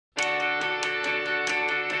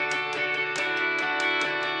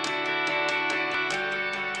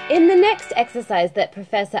In the next exercise that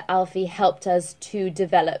Professor Alfie helped us to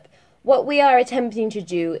develop, what we are attempting to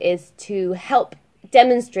do is to help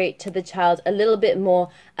demonstrate to the child a little bit more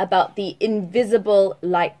about the invisible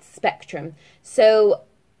light spectrum. So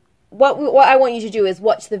what I want you to do is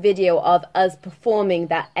watch the video of us performing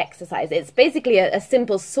that exercise. It's basically a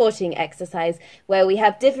simple sorting exercise where we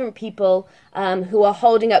have different people who are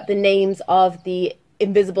holding up the names of the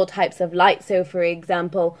invisible types of light. So for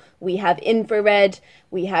example, we have infrared,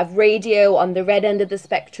 we have radio on the red end of the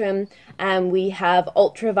spectrum, and we have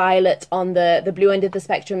ultraviolet on the blue end of the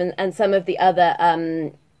spectrum, and some of the other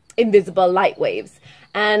invisible light waves.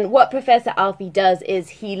 And what Professor Alfie does is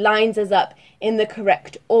he lines us up in the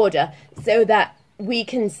correct order so that we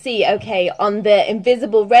can see, okay, on the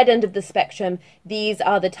invisible red end of the spectrum, these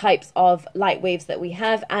are the types of light waves that we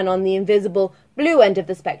have, and on the invisible blue end of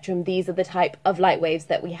the spectrum, these are the type of light waves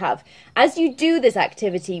that we have. As you do this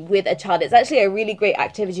activity with a child, it's actually a really great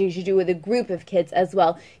activity to do with a group of kids as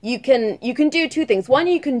well. You can do two things. One,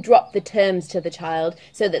 you can drop the terms to the child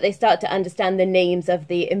so that they start to understand the names of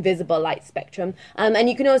the invisible light spectrum, and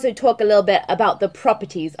you can also talk a little bit about the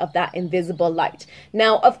properties of that invisible light.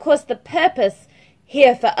 Now, of course, the purpose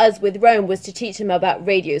here for us with Rome was to teach him about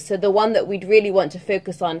radio. So the one that we'd really want to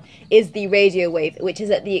focus on is the radio wave, which is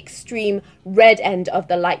at the extreme red end of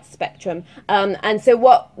the light spectrum. And so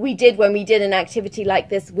what we did when we did an activity like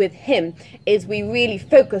this with him is we really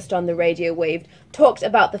focused on the radio wave, talked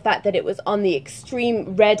about the fact that it was on the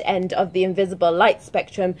extreme red end of the invisible light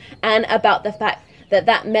spectrum, and about the fact that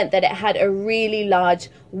that meant that it had a really large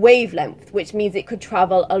wavelength, which means it could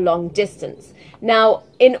travel a long distance. Now,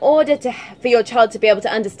 in order for your child to be able to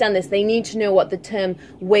understand this, they need to know what the term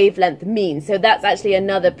wavelength means. So that's actually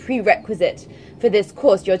another prerequisite for this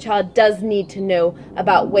course. Your child does need to know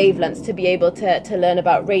about wavelengths to be able to learn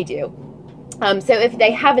about radio. So if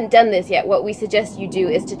they haven't done this yet, what we suggest you do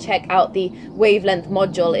is to check out the wavelength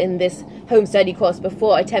module in this home study course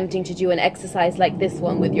before attempting to do an exercise like this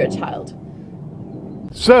one with your child.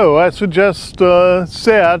 So, as we just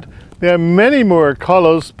said, there are many more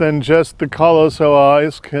colors than just the colors our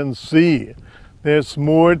eyes can see. There's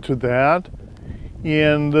more to that,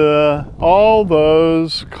 and all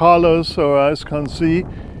those colors our eyes can see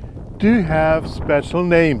do have special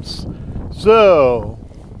names. So,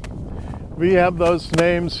 we have those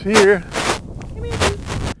names here.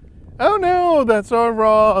 Oh no, that's all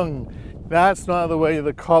wrong. That's not the way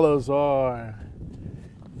the colors are.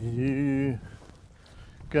 You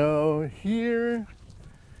go here,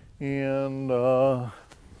 and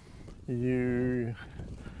you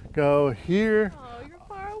go here. Oh, you're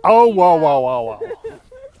far away. Oh, wow, wow, wow,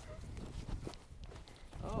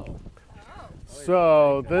 wow.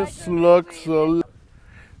 So this looks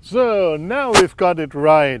so now we've got it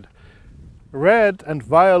right. Red and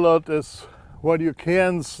violet is what you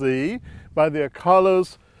can see by their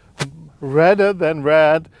colors redder than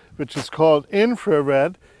red, which is called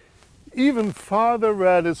infrared. Even farther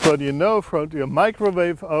red is what you know from your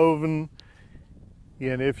microwave oven,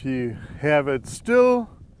 and if you have it still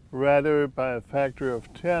redder by a factor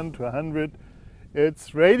of 10 to 100,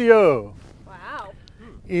 it's radio. Wow.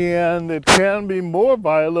 And it can be more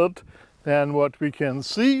violet than what we can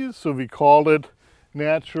see, so we call it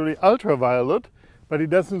naturally ultraviolet, but it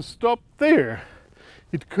doesn't stop there.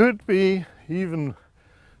 It could be even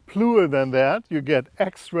bluer than that. You get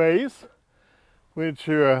X-rays, which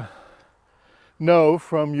are know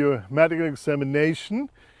from your medical examination,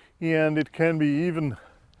 and it can be even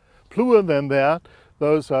bluer than that.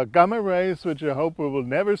 Those are gamma rays, which I hope we will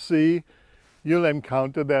never see. You'll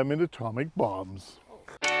encounter them in atomic bombs.